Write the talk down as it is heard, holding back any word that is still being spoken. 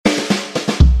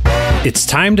It's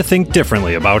time to think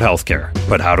differently about healthcare,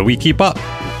 but how do we keep up?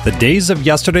 The days of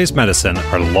yesterday's medicine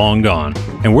are long gone,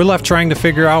 and we're left trying to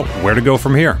figure out where to go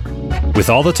from here. With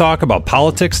all the talk about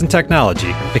politics and technology,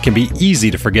 it can be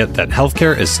easy to forget that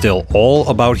healthcare is still all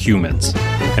about humans.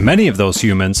 And many of those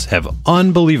humans have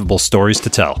unbelievable stories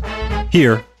to tell.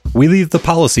 Here, we leave the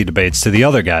policy debates to the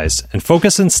other guys and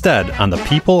focus instead on the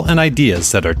people and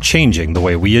ideas that are changing the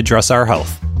way we address our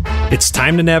health. It's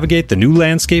time to navigate the new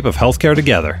landscape of healthcare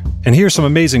together and hear some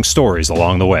amazing stories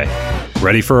along the way.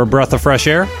 Ready for a breath of fresh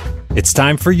air? It's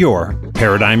time for your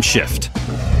paradigm shift.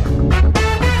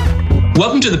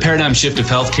 Welcome to the Paradigm Shift of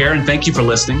Healthcare, and thank you for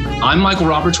listening. I'm Michael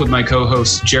Roberts with my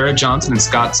co-hosts Jared Johnson and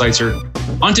Scott Seitzer.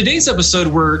 On today's episode,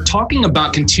 we're talking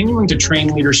about continuing to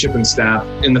train leadership and staff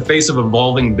in the face of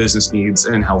evolving business needs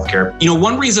in healthcare.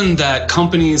 One reason that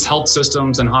companies, health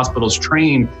systems, and hospitals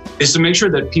train is to make sure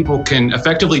that people can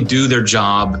effectively do their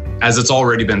job as it's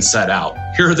already been set out.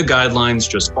 Here are the guidelines,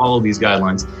 just follow these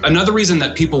guidelines. Another reason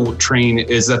that people train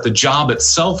is that the job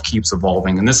itself keeps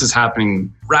evolving, and this is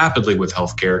happening rapidly with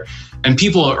healthcare, and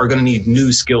people are going to need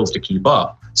new skills to keep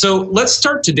up. So let's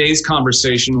start today's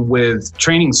conversation with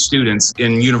training students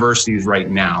in universities right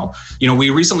now. We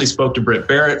recently spoke to Britt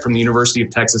Barrett from the University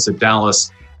of Texas at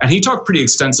Dallas, and he talked pretty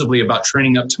extensively about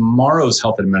training up tomorrow's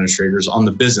health administrators on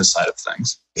the business side of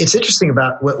things. It's interesting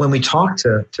about when we talked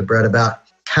to Brett about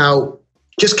how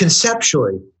just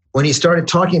conceptually, when he started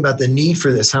talking about the need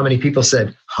for this, how many people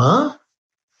said,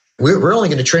 we're only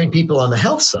going to train people on the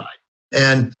health side.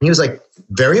 And he was like,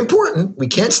 very important. We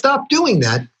can't stop doing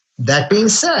that. That being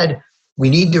said, we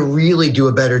need to really do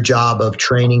a better job of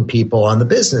training people on the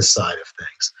business side of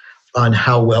things, on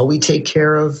how well we take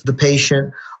care of the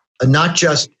patient, not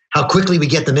just how quickly we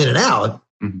get them in and out,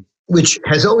 which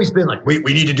has always been like, we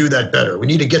need to do that better. We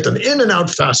need to get them in and out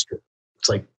faster. It's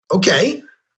like, okay,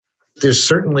 there's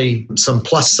certainly some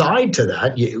plus side to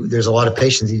that. There's a lot of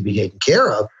patients need to be taken care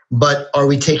of, but are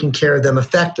we taking care of them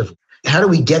effectively? How do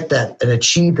we get that and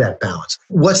achieve that balance?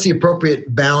 What's the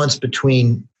appropriate balance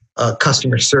between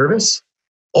customer service?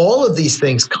 All of these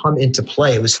things come into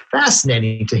play. It was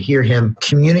fascinating to hear him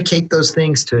communicate those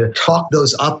things, to talk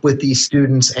those up with these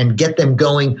students and get them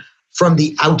going from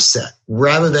the outset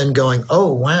rather than going,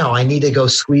 oh, wow, I need to go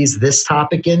squeeze this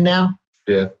topic in now.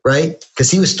 Yeah. Right? Because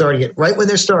he was starting it right when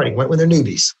they're starting, right when they're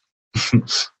newbies.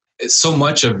 It's so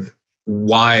much of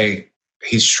why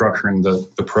he's structuring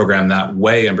the program that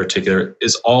way in particular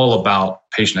is all about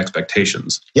patient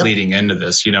expectations leading into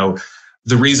this.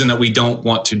 The reason that we don't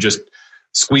want to just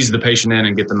squeeze the patient in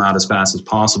and get them out as fast as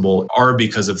possible are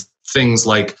because of things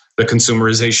like the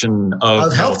consumerization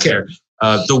of healthcare.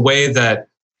 The way that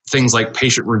things like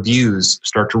patient reviews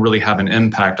start to really have an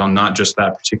impact on not just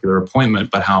that particular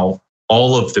appointment, but how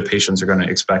all of the patients are going to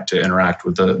expect to interact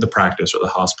with the practice or the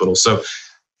hospital. So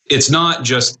it's not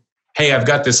just, hey, I've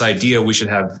got this idea, we should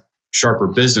have sharper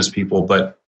business people,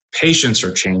 but patients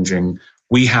are changing.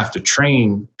 We have to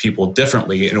train people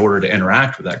differently in order to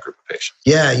interact with that group of patients.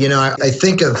 Yeah, I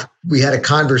think we had a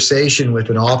conversation with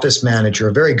an office manager,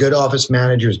 a very good office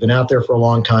manager who's been out there for a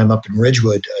long time up in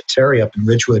Ridgewood, Terry up in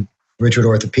Ridgewood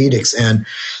Orthopedics, and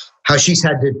how she's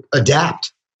had to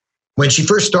adapt. When she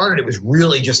first started, it was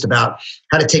really just about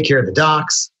how to take care of the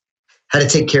docs, how to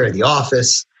take care of the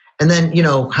office, and then,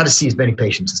 how to see as many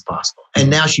patients as possible. And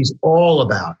now she's all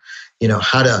about,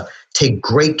 how to take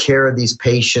great care of these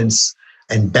patients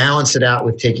and balance it out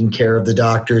with taking care of the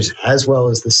doctors as well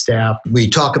as the staff. We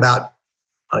talk about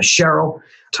Cheryl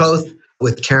Toth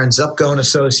with Karen Zupko and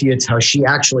Associates, how she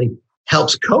actually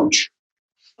helps coach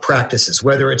practices,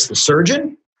 whether it's the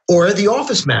surgeon or the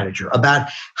office manager, about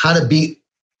how to be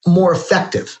more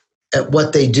effective at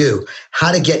what they do,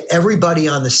 how to get everybody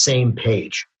on the same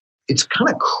page. It's kind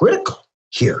of critical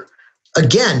here.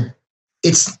 Again,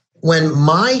 it's when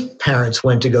my parents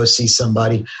went to go see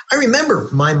somebody, I remember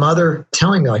my mother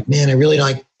telling me, like, man, I really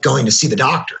like going to see the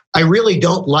doctor. I really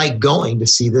don't like going to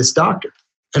see this doctor.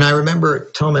 And I remember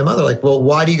telling my mother, like, well,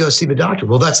 why do you go see the doctor?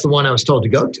 Well, that's the one I was told to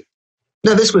go to.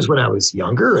 Now, this was when I was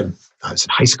younger, and I was in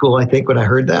high school, I think, when I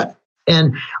heard that.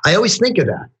 And I always think of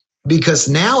that because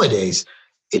nowadays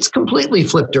it's completely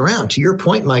flipped around. To your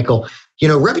point, Michael,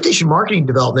 reputation marketing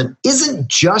development isn't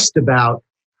just about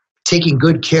taking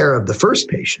good care of the first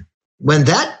patient. When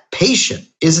that patient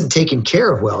isn't taken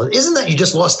care of well, it isn't that you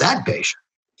just lost that patient.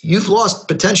 You've lost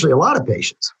potentially a lot of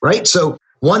patients, right? So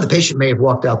one, the patient may have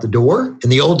walked out the door. In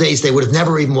the old days, they would have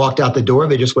never even walked out the door.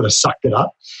 They just would have sucked it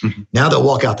up. Mm-hmm. Now they'll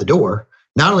walk out the door.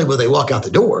 Not only will they walk out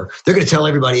the door, they're going to tell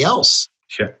everybody else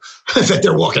that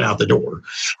they're walking out the door.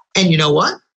 And you know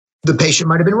what? The patient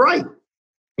might have been right.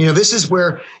 This is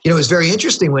where, it was very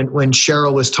interesting when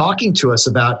Cheryl was talking to us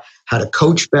about how to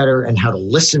coach better, and how to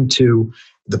listen to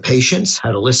the patients,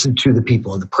 how to listen to the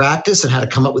people in the practice, and how to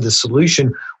come up with a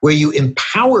solution where you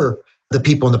empower the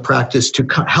people in the practice to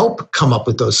help come up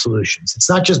with those solutions. It's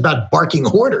not just about barking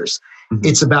orders. Mm-hmm.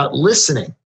 It's about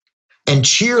listening and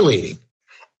cheerleading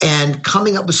and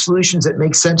coming up with solutions that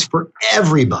make sense for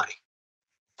everybody.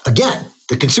 Again,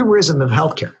 the consumerism of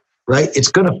healthcare, right?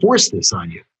 It's going to force this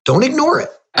on you. Don't ignore it.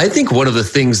 I think one of the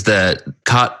things that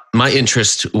caught my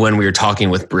interest when we were talking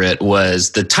with Britt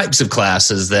was the types of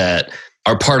classes that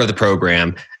are part of the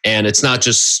program. And it's not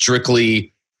just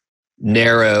strictly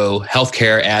narrow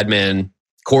healthcare admin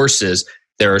courses.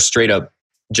 There are straight up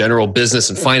general business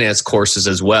and finance courses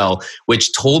as well,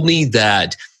 which told me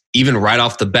that even right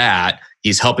off the bat,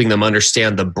 he's helping them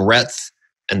understand the breadth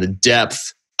and the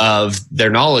depth of their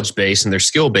knowledge base and their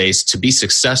skill base to be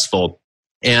successful.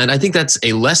 And I think that's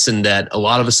a lesson that a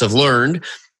lot of us have learned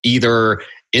either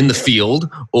in the field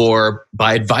or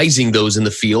by advising those in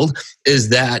the field, is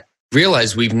that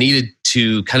realize we've needed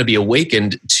to kind of be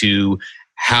awakened to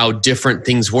how different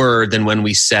things were than when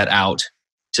we set out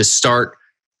to start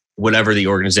whatever the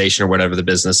organization or whatever the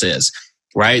business is,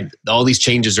 right? All these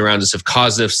changes around us have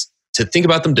caused us to think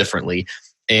about them differently.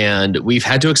 And we've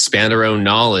had to expand our own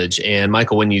knowledge. And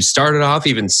Michael, when you started off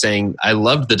even saying, I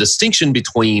loved the distinction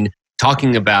between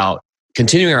talking about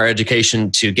continuing our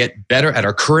education to get better at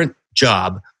our current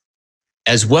job,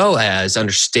 as well as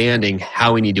understanding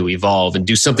how we need to evolve and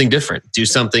do something different, do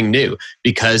something new,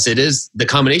 because it is the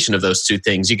combination of those two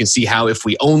things. You can see how if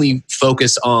we only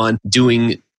focus on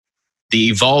doing the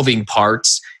evolving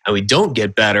parts and we don't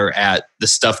get better at the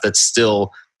stuff that's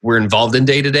still we're involved in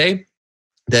day to day,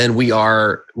 then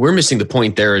we're missing the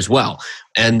point there as well.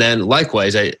 And then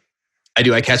likewise, I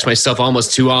catch myself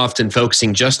almost too often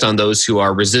focusing just on those who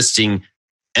are resisting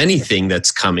anything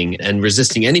that's coming and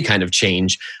resisting any kind of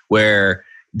change, where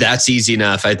that's easy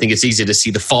enough. I think it's easy to see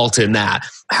the fault in that,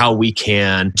 how we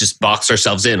can just box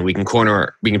ourselves in. We can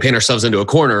paint ourselves into a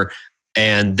corner,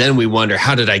 and then we wonder,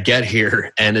 how did I get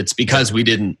here? And it's because we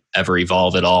didn't ever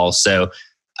evolve at all. So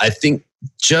I think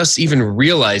just even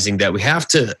realizing that we have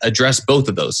to address both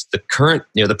of those, the current,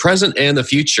 the present and the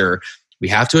future. We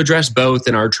have to address both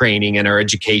in our training and our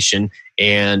education,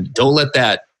 and don't let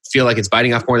that feel like it's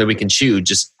biting off more than we can chew.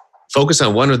 Just focus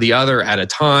on one or the other at a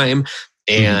time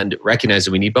and recognize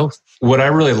that we need both. What I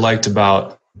really liked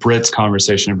about Britt's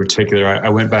conversation in particular, I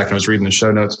went back and I was reading the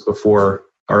show notes before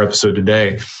our episode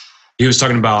today. He was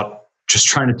talking about just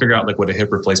trying to figure out like what a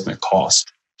hip replacement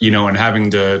cost,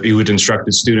 and he would instruct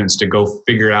his students to go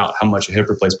figure out how much a hip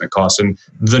replacement costs, and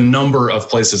the number of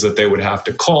places that they would have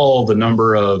to call, the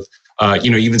number of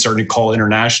even starting to call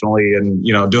internationally and,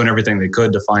 doing everything they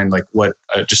could to find like what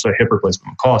just a hip replacement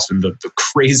would cost, and the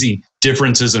crazy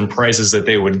differences in prices that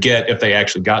they would get if they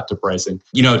actually got to pricing.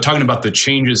 Talking about the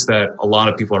changes that a lot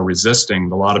of people are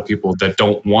resisting, a lot of people that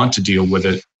don't want to deal with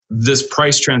it. This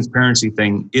price transparency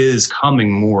thing is coming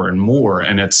more and more,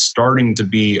 and it's starting to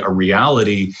be a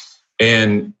reality.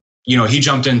 And, he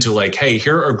jumped into like, hey,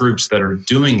 here are groups that are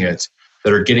doing it,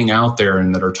 that are getting out there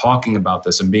and that are talking about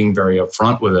this and being very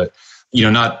upfront with it.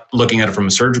 Not looking at it from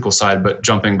a surgical side, but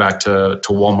jumping back to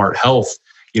Walmart Health,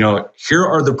 here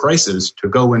are the prices to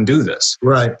go and do this.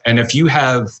 Right. And if you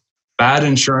have bad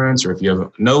insurance, or if you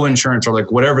have no insurance, or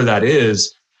like whatever that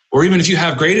is, or even if you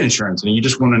have great insurance and you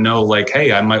just want to know like,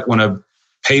 hey, I might want to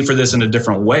pay for this in a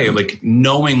different way, like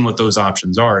knowing what those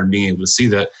options are and being able to see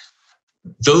that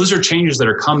those are changes that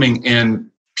are coming, and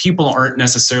people aren't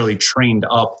necessarily trained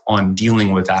up on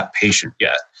dealing with that patient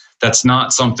yet. That's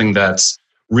not something that's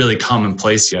really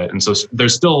commonplace yet. And so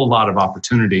there's still a lot of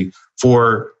opportunity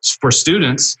for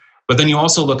students, but then you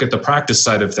also look at the practice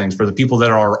side of things for the people that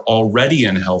are already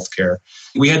in healthcare.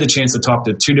 We had the chance to talk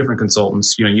to two different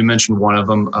consultants. You mentioned one of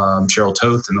them, Cheryl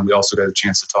Toth, and then we also got the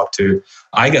chance to talk to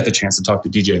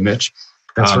DJ Mitch.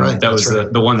 That's right. That was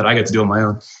the one that I got to do on my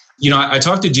own. I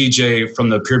talked to DJ from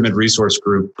the Pyramid Resource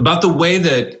Group about the way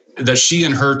that she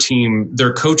and her team,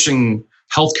 they're coaching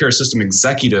healthcare system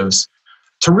executives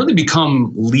to really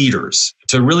become leaders,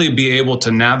 to really be able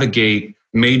to navigate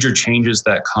major changes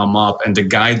that come up and to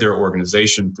guide their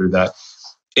organization through that.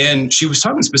 And she was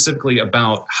talking specifically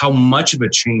about how much of a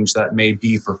change that may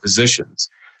be for physicians,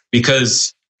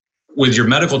 because with your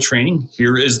medical training,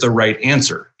 here is the right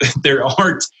answer. There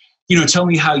aren't, tell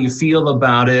me how you feel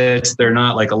about it. They're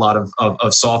not like a lot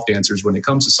of soft answers when it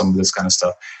comes to some of this kind of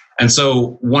stuff. And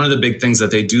so one of the big things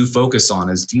that they do focus on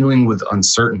is dealing with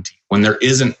uncertainty when there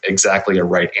isn't exactly a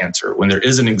right answer, when there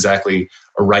isn't exactly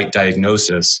a right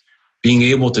diagnosis, being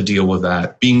able to deal with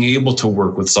that, being able to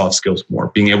work with soft skills more,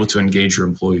 being able to engage your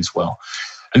employees well.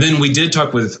 And then we did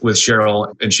talk with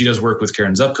Cheryl, and she does work with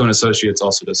Karen Zupko and Associates,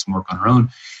 also does some work on her own.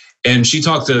 And she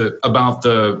talked about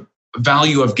the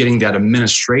value of getting that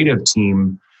administrative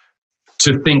team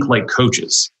to think like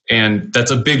coaches. And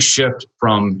that's a big shift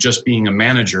from just being a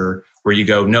manager where you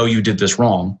go, no, you did this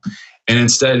wrong. And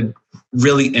instead,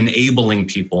 really enabling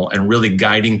people and really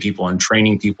guiding people and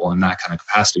training people in that kind of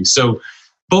capacity. So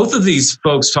both of these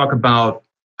folks talk about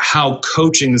how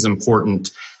coaching is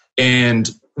important. And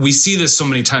we see this so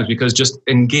many times because just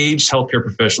engaged healthcare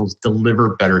professionals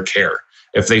deliver better care.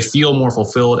 If they feel more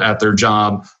fulfilled at their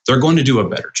job, they're going to do a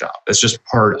better job. That's just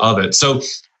part of it. So,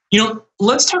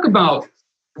 let's talk about,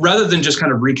 rather than just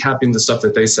kind of recapping the stuff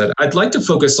that they said, I'd like to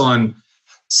focus on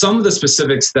some of the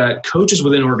specifics that coaches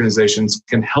within organizations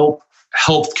can help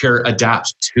healthcare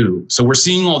adapt to. So we're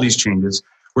seeing all these changes.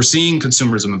 We're seeing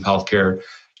consumerism of healthcare.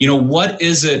 What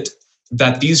is it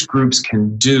that these groups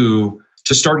can do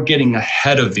to start getting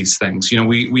ahead of these things?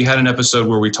 We had an episode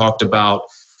where we talked about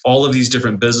all of these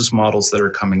different business models that are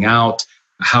coming out,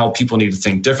 how people need to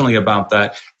think differently about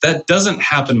that. That doesn't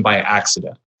happen by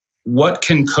accident. What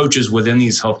can coaches within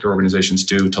these healthcare organizations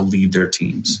do to lead their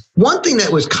teams? One thing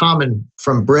that was common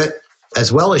from Britt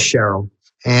as well as Cheryl,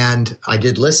 and I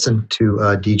did listen to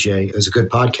DJ, it was a good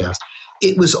podcast.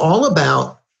 It was all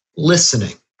about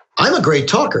listening. I'm a great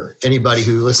talker. Anybody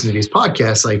who listens to these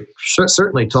podcasts, I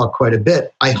certainly talk quite a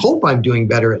bit. I hope I'm doing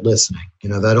better at listening.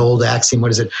 That old axiom,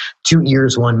 what is it? 2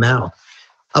 ears, 1 mouth.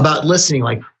 About listening,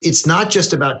 like it's not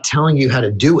just about telling you how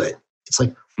to do it. It's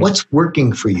like, what's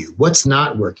working for you? What's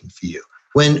not working for you?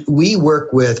 When we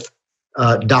work with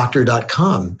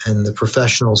Doctor.com and the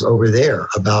professionals over there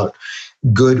about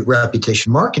good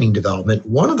reputation marketing development,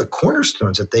 one of the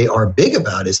cornerstones that they are big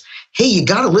about is, hey, you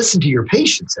got to listen to your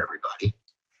patients, everybody.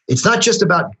 It's not just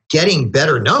about getting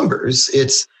better numbers.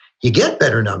 It's you get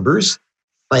better numbers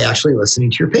by actually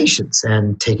listening to your patients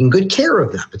and taking good care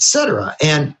of them, et cetera.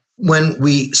 And when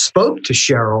we spoke to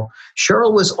Cheryl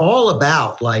was all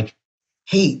about like,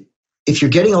 hey, if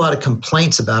you're getting a lot of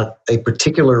complaints about a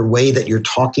particular way that you're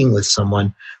talking with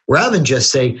someone, rather than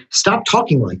just say, stop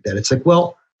talking like that, it's like,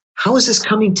 well, how is this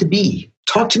coming to be?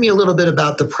 Talk to me a little bit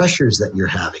about the pressures that you're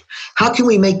having. How can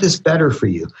we make this better for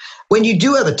you? When you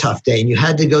do have a tough day and you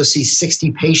had to go see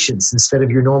 60 patients instead of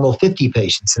your normal 50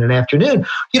 patients in an afternoon,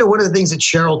 one of the things that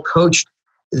Cheryl coached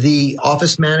the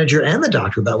office manager and the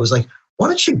doctor about was like, why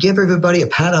don't you give everybody a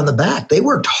pat on the back? They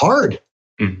worked hard.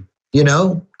 Mm-hmm.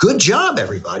 Good job,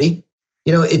 everybody.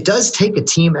 It does take a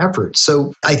team effort.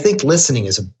 So I think listening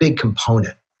is a big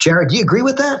component. Jared, do you agree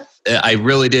with that? I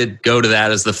really did go to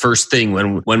that as the first thing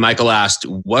when Michael asked,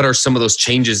 what are some of those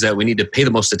changes that we need to pay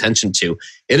the most attention to?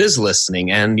 It is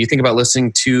listening. And you think about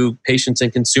listening to patients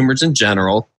and consumers in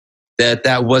general,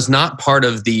 that was not part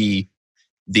of the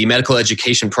medical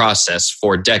education process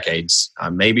for decades,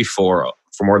 maybe for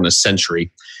more than a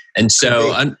century. And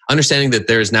so understanding that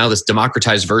there's now this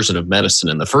democratized version of medicine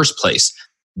in the first place,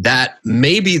 that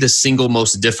may be the single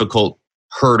most difficult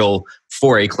hurdle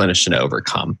for a clinician to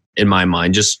overcome, in my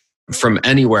mind, just from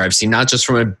anywhere I've seen, not just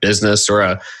from a business or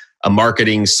a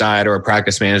marketing side or a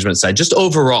practice management side, just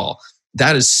overall.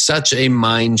 That is such a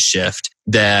mind shift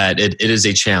that it is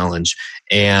a challenge.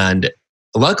 And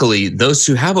luckily, those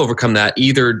who have overcome that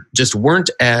either just weren't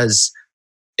as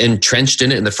entrenched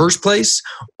in it in the first place,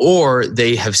 or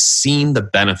they have seen the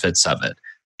benefits of it.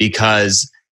 Because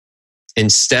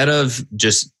instead of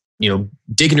just,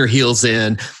 digging your heels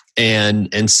in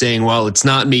and saying, well, it's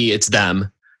not me, it's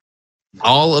them,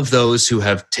 all of those who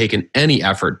have taken any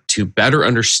effort to better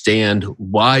understand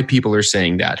why people are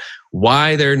saying that,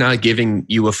 why they're not giving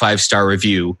you a 5-star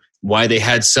review, why they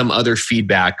had some other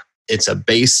feedback. It's a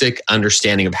basic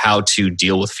understanding of how to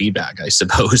deal with feedback, I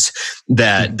suppose,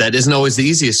 that isn't always the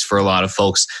easiest for a lot of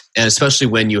folks. And especially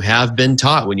when you have been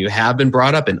taught, when you have been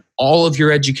brought up in all of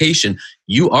your education,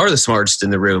 you are the smartest in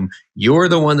the room. You're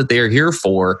the one that they are here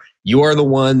for. You are the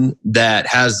one that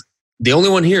has the only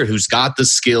one here who's got the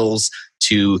skills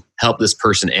to help this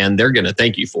person, and they're going to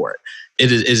thank you for it.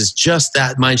 It is just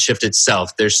that mind shift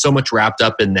itself. There's so much wrapped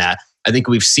up in that. I think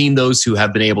we've seen those who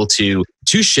have been able to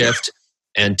shift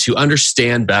and to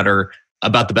understand better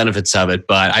about the benefits of it.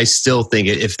 But I still think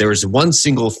if there was one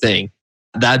single thing,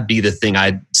 that'd be the thing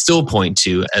I'd still point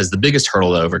to as the biggest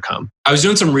hurdle to overcome. I was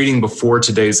doing some reading before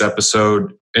today's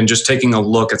episode and just taking a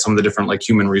look at some of the different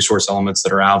human resource elements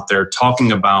that are out there,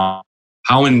 talking about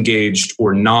how engaged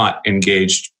or not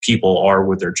engaged people are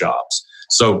with their jobs.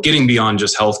 So getting beyond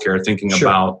just healthcare, thinking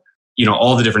about,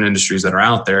 all the different industries that are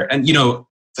out there. And,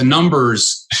 the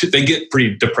numbers, they get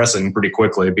pretty depressing pretty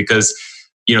quickly because,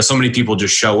 so many people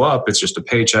just show up. It's just a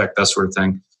paycheck, that sort of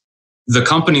thing. The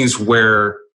companies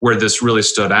where where this really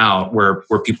stood out, where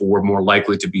people were more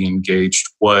likely to be engaged,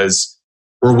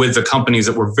 were with the companies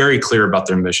that were very clear about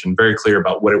their mission, very clear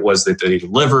about what it was that they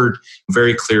delivered,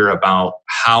 very clear about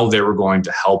how they were going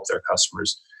to help their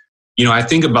customers. I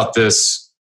think about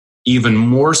this even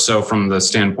more so from the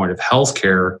standpoint of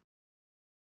healthcare.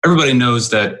 Everybody knows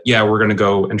that, we're going to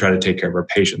go and try to take care of our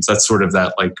patients. That's sort of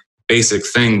that like basic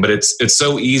thing, but it's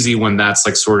so easy when that's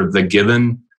like sort of the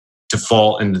given to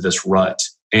fall into this rut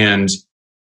and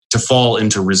to fall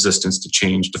into resistance to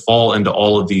change, to fall into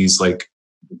all of these like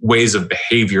ways of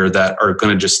behavior that are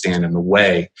going to just stand in the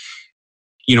way.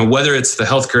 Whether it's the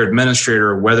healthcare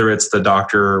administrator, whether it's the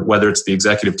doctor, whether it's the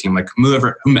executive team, like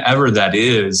whomever that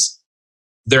is,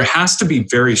 there has to be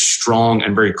very strong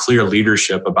and very clear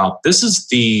leadership about this is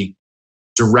the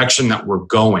direction that we're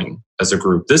going as a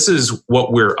group. This is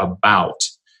what we're about.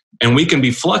 And we can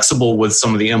be flexible with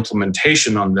some of the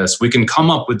implementation on this. We can come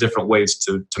up with different ways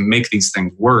to make these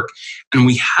things work. And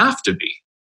we have to be.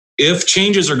 If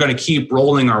changes are going to keep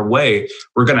rolling our way,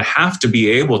 we're going to have to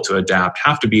be able to adapt,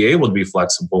 have to be able to be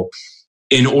flexible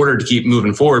in order to keep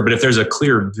moving forward. But if there's a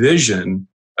clear vision,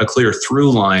 a clear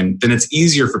through line, then it's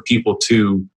easier for people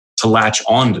to latch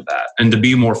onto that and to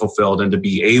be more fulfilled and to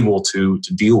be able to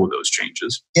deal with those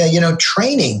changes. Yeah,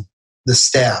 training the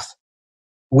staff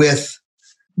with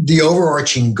the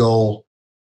overarching goal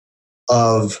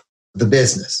of the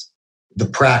business, the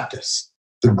practice,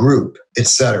 the group,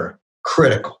 etc.,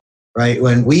 critical. Right?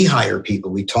 When we hire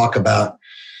people, we talk about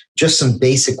just some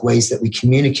basic ways that we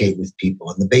communicate with people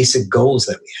and the basic goals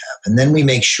that we have. And then we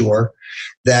make sure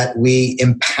that we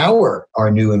empower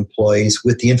our new employees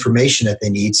with the information that they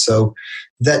need so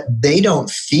that they don't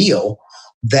feel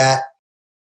that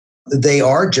they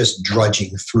are just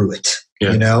drudging through it,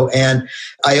 And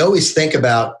I always think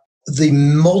about the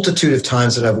multitude of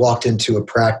times that I've walked into a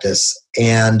practice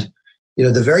and,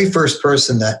 the very first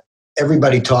person that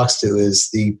everybody talks to is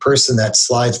the person that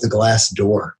slides the glass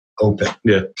door open.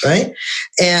 Yeah. Right.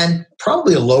 And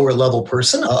probably a lower level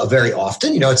person very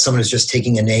often, it's someone who's just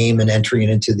taking a name and entering it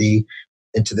into the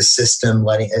system,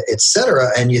 et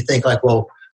cetera. And you think like, well,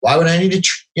 why would I need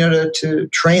to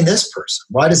train this person?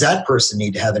 Why does that person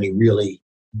need to have any really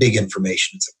big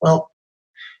information? It's like, well,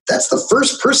 that's the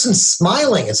first person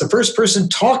smiling. It's the first person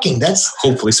talking. That's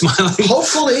hopefully smiling.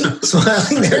 Hopefully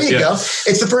smiling. There you go.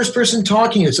 It's the first person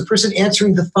talking to you. It's the person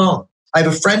answering the phone. I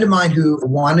have a friend of mine who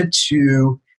wanted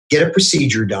to get a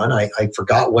procedure done. I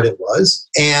forgot what it was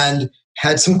and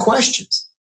had some questions.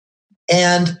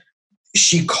 And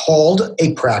she called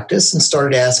a practice and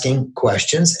started asking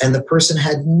questions. And the person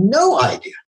had no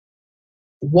idea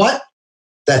what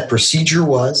that procedure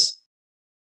was,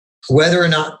 whether or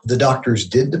not the doctors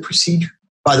did the procedure.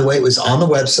 By the way, it was on the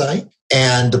website,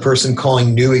 and the person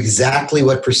calling knew exactly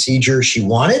what procedure she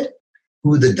wanted,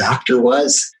 who the doctor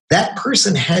was. That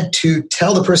person had to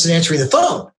tell the person answering the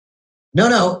phone,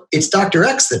 no, it's Dr.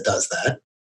 X that does that.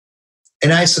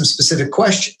 And I have some specific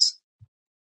questions.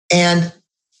 And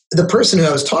the person who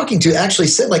I was talking to actually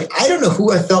said, like, I don't know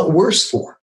who I felt worse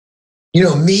for.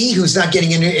 Me, who's not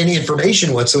getting any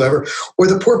information whatsoever, or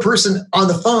the poor person on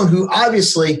the phone who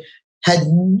obviously had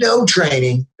no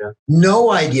training,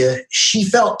 no idea. She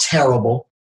felt terrible.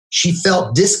 She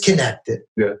felt disconnected.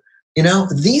 Yeah.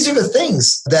 These are the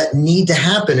things that need to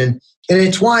happen. And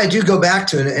it's why I do go back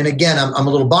to it. And again, I'm a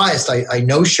little biased. I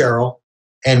know Cheryl,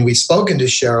 and we've spoken to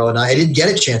Cheryl, and I didn't get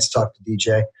a chance to talk to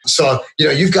DJ. So,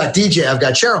 you've got DJ, I've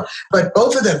got Cheryl. But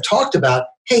both of them talked about,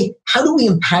 hey, how do we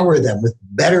empower them with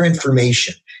better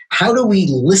information? How do we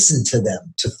listen to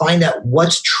them to find out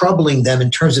what's troubling them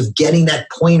in terms of getting that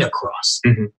point across?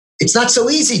 Mm-hmm. It's not so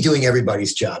easy doing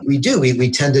everybody's job. We do.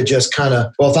 We tend to just kind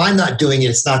of, well, if I'm not doing it,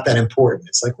 it's not that important.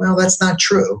 It's like, well, that's not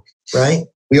true, right?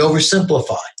 We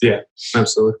oversimplify. Yeah,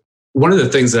 absolutely. One of the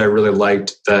things that I really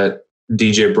liked that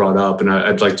DJ brought up, and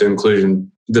I'd like to include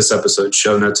in this episode's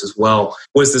show notes as well,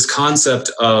 was this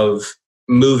concept of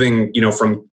moving,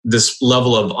 from this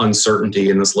level of uncertainty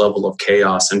and this level of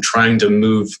chaos and trying to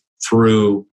move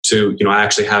through to,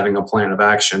 actually having a plan of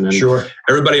action. And sure.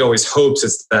 Everybody always hopes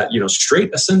it's that,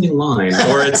 straight ascending line,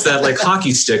 or it's that like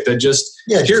hockey stick that just,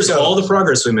 here's all the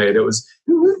progress we made. It was,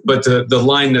 but the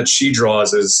line that she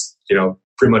draws is,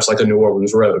 pretty much like a New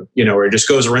Orleans road, where it just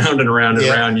goes around and around and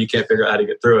around. You can't figure out how to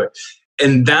get through it.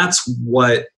 And that's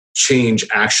what change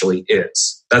actually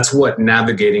is. That's what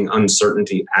navigating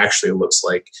uncertainty actually looks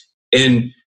like.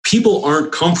 And people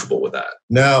aren't comfortable with that.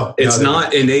 No. It's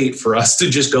not innate for us to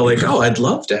just go like, oh, I'd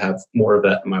love to have more of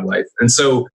that in my life. And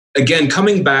so again,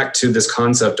 coming back to this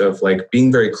concept of like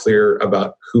being very clear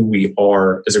about who we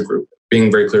are as a group,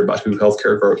 being very clear about who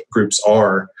healthcare groups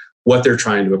are, what they're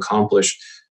trying to accomplish.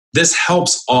 this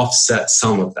helps offset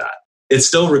some of that. It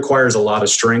still requires a lot of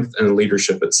strength and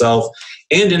leadership itself,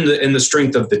 and in the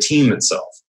strength of the team itself,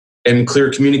 and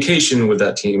clear communication with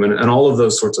that team, and all of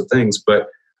those sorts of things. But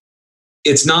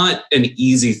it's not an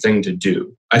easy thing to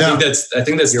do. I think that's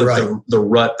the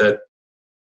rut that,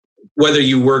 whether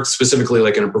you work specifically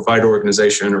like in a provider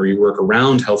organization or you work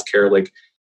around healthcare, like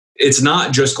it's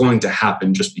not just going to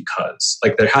happen just because.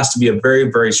 Like there has to be a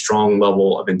very, very strong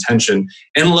level of intention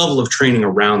and a level of training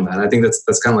around that. And I think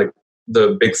that's kind of like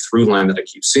the big through line that I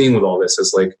keep seeing with all this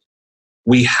is like,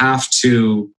 we have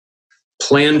to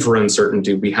plan for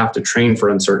uncertainty. We have to train for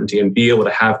uncertainty and be able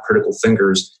to have critical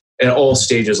thinkers at all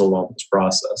stages along this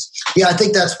process. Yeah, I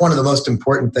think that's one of the most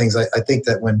important things. I think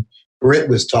that when Britt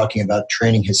was talking about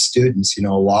training his students, a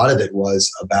lot of it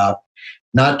was about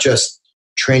not just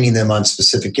training them on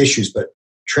specific issues, but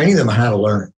training them on how to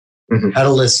learn, how to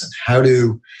listen, how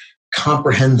to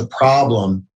comprehend the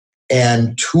problem,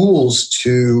 and tools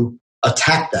to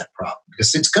attack that problem,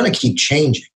 because it's going to keep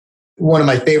changing. One of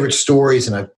my favorite stories,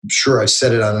 and I'm sure I've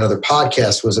said it on another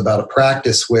podcast, was about a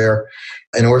practice where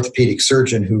an orthopedic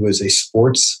surgeon who was a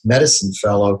sports medicine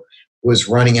fellow was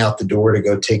running out the door to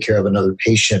go take care of another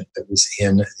patient that was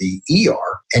in the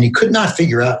ER. And he could not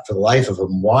figure out for the life of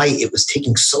him why it was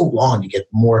taking so long to get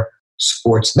more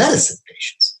sports medicine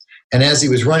patients. And as he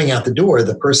was running out the door,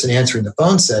 the person answering the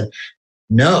phone said,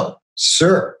 "No,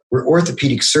 sir, we're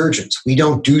orthopedic surgeons. We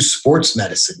don't do sports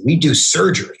medicine. We do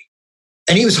surgery."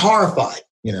 And he was horrified,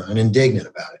 and indignant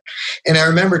about it. And I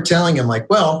remember telling him, like,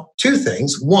 well, two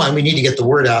things. One, we need to get the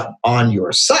word out on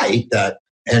your site that,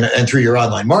 and through your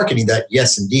online marketing, that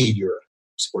yes, indeed, you're a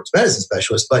sports medicine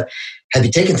specialist, but have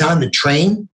you taken time to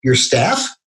train your staff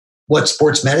what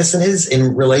sports medicine is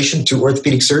in relation to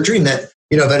orthopedic surgery, and that,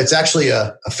 that it's actually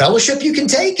a fellowship you can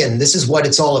take, and this is what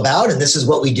it's all about, and this is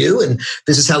what we do, and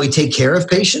this is how we take care of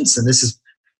patients,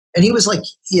 and he was like,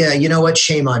 yeah, you know what?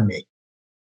 Shame on me.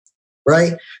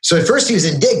 Right? So at first he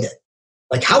was indignant.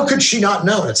 Like, how could she not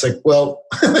know? It's like, well,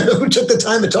 who took the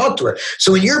time to talk to her?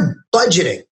 So when you're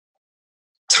budgeting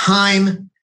time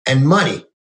and money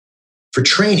for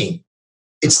training,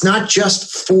 it's not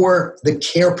just for the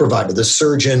care provider, the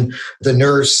surgeon, the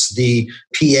nurse, the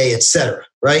PA, etc.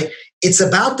 Right? It's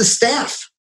about the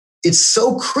staff. It's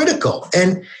so critical.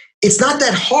 And it's not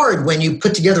that hard when you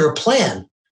put together a plan.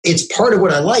 It's part of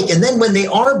what I like. And then when they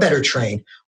are better trained,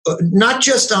 not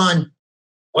just on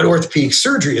what orthopedic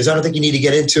surgery is. I don't think you need to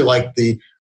get into like this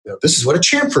is what a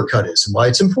chamfer cut is and why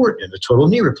it's important and a total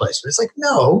knee replacement. It's like,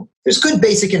 no, there's good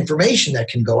basic information that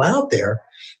can go out there,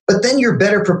 but then you're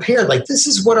better prepared. Like, this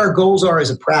is what our goals are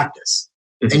as a practice.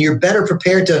 And you're better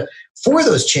prepared for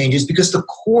those changes because the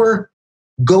core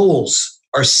goals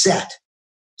are set.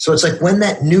 So it's like when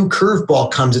that new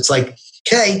curveball comes, it's like,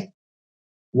 okay,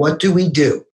 what do we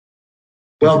do?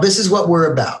 Well, this is what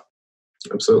we're about.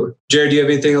 Absolutely. Jared, do you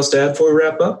have anything else to add before we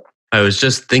wrap up? I was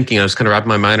just thinking, I was kind of wrapping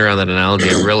my mind around that analogy.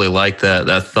 I really like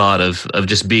that thought of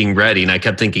just being ready. And I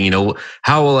kept thinking,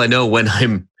 how will I know when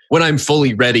I'm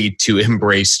fully ready to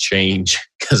embrace change?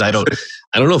 Because I don't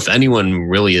know if anyone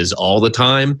really is all the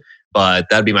time, but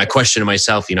that'd be my question to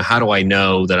myself. How do I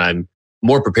know that I'm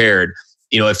more prepared?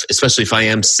 Especially if I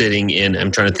am sitting in,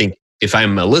 I'm trying to think, if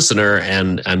I'm a listener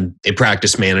and I'm a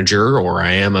practice manager or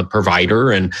I am a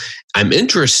provider and I'm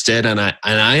interested and I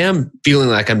am feeling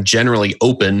like I'm generally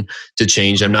open to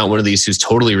change. I'm not one of these who's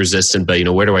totally resistant, but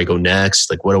where do I go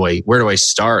next? Like, where do I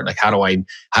start? Like, how do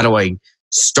I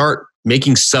start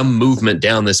making some movement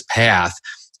down this path?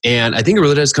 And I think it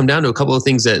really does come down to a couple of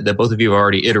things that both of you have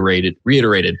already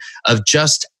reiterated of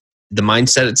just the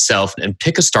mindset itself, and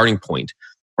pick a starting point,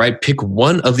 right? Pick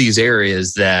one of these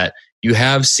areas that you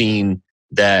have seen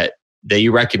that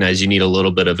you recognize you need a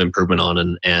little bit of improvement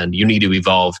on and you need to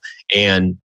evolve.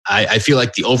 And I feel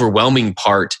like the overwhelming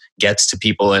part gets to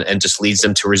people and just leads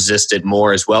them to resist it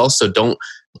more as well. So don't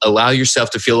allow yourself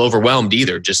to feel overwhelmed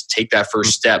either. Just take that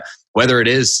first step, whether it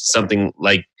is something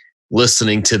like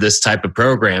listening to this type of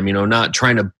program, not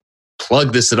trying to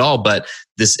plug this at all, but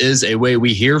this is a way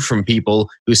we hear from people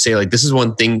who say, like, this is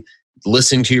one thing,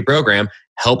 listening to your program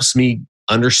helps me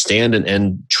understand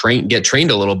and get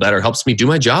trained a little better, helps me do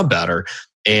my job better.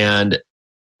 And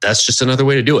that's just another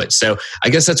way to do it. So I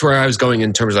guess that's where I was going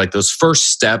in terms of like those first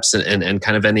steps and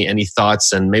kind of any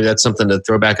thoughts. And maybe that's something to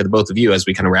throw back at the both of you as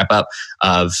we kind of wrap up,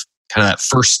 of kind of that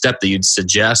first step that you'd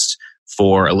suggest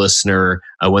for a listener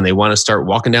when they want to start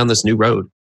walking down this new road.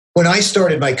 When I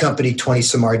started my company 20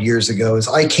 some odd years ago,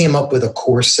 I came up with a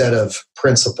core set of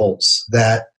principles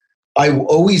that I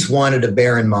always wanted to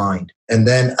bear in mind and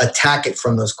then attack it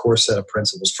from those core set of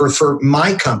principles. For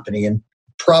my company, and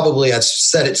probably, I've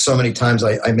said it so many times,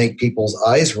 I make people's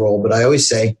eyes roll, but I always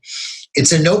say,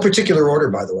 it's in no particular order,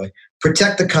 by the way.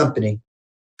 Protect the company,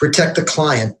 protect the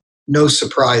client, no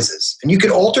surprises. And you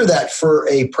could alter that for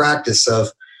a practice of,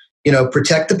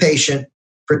 protect the patient,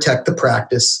 protect the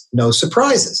practice, no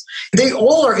surprises. They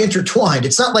all are intertwined.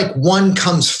 It's not like one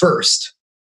comes first.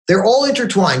 They're all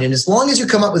intertwined. And as long as you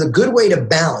come up with a good way to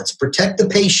balance, protect the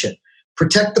patient,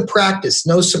 protect the practice,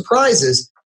 no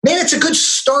surprises, man, it's a good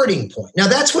starting point. Now,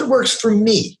 that's what works for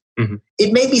me. Mm-hmm.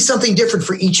 It may be something different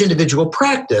for each individual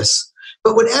practice,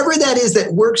 but whatever that is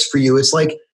that works for you, it's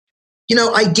like,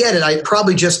 I get it. I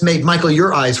probably just made, Michael,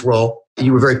 your eyes roll.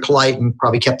 You were very polite and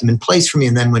probably kept them in place for me.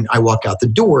 And then when I walk out the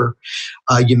door,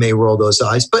 you may roll those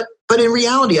eyes. But in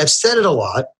reality, I've said it a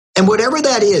lot. And whatever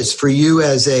that is for you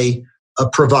as a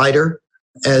provider,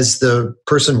 as the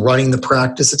person running the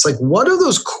practice, it's like, what are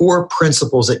those core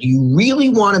principles that you really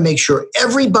want to make sure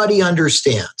everybody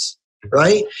understands,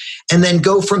 right? And then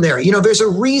go from there. There's a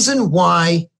reason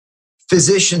why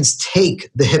physicians take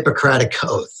the Hippocratic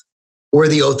Oath or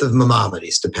the Oath of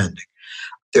Maimonides, depending.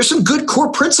 There's some good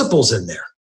core principles in there.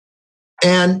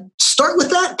 And start with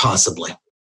that possibly.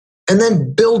 And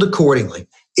then build accordingly.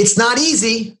 It's not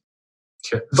easy,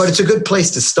 but it's a good place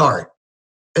to start.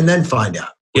 And then find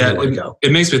out. Yeah,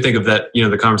 it makes me think of that,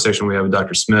 the conversation we had with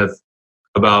Dr. Smith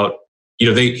about,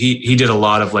 he did a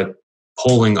lot of like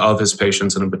polling of his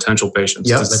patients and potential patients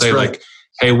to say right. Like,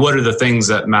 hey, what are the things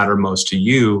that matter most to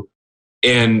you?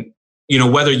 And,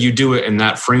 whether you do it in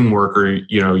that framework or,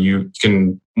 you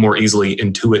can more easily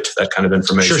intuit that kind of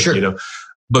information, sure.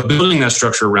 But building that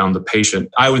structure around the patient,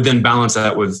 I would then balance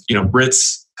that with,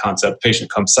 Britt's concept,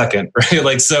 patient comes second, right?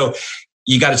 Like, so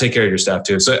you got to take care of your staff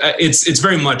too. So it's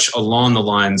very much along the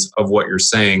lines of what you're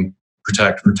saying,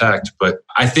 protect. But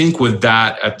I think with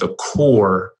that at the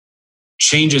core,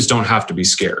 changes don't have to be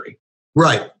scary.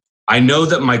 Right. I know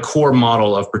that my core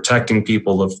model of protecting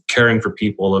people, of caring for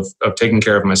people, of taking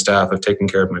care of my staff, of taking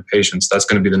care of my patients, that's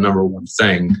going to be the number one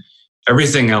thing.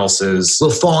 Everything else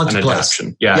will fall into place.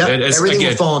 Adaptation. Yeah, yep. Everything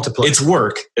will fall into place. It's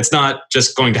work. It's not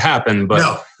just going to happen. But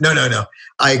No.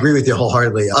 I agree with you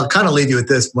wholeheartedly. I'll kind of leave you with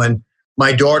this. When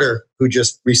my daughter, who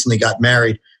just recently got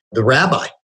married, the rabbi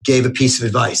gave a piece of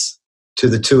advice to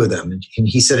the two of them. And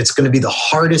he said, it's going to be the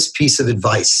hardest piece of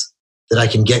advice that I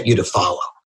can get you to follow.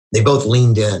 They both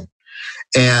leaned in.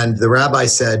 And the rabbi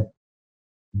said,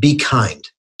 be kind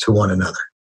to one another.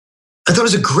 I thought it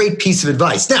was a great piece of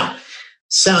advice. Now,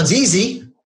 sounds easy,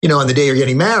 on the day you're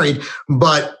getting married,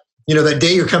 but that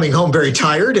day you're coming home very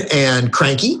tired and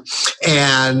cranky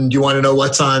and you want to know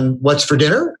what's for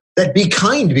dinner, that be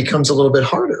kind becomes a little bit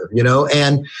harder,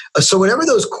 And so whatever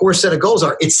those core set of goals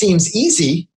are, it seems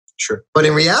easy, sure. But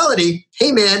in reality,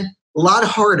 hey man, a lot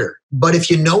harder. But if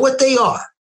you know what they are,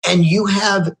 and you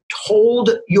have told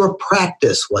your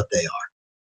practice what they are,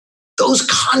 those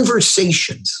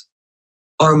conversations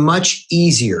are much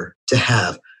easier to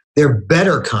have. They're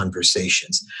better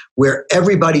conversations where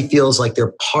everybody feels like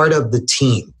they're part of the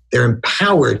team. They're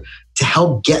empowered to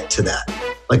help get to that.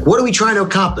 Like, what are we trying to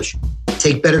accomplish?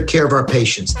 Take better care of our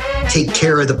patients. Take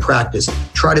care of the practice.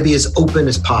 Try to be as open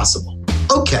as possible.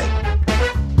 Okay,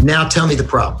 now tell me the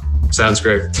problem. Sounds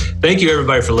great. Thank you,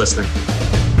 everybody, for listening.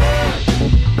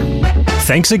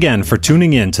 Thanks again for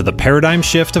tuning in to the Paradigm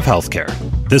Shift of Healthcare.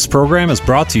 This program is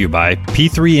brought to you by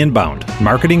P3 Inbound,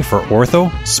 marketing for ortho,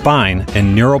 spine,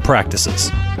 and neuro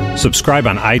practices. Subscribe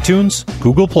on iTunes,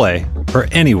 Google Play, or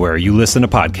anywhere you listen to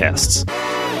podcasts.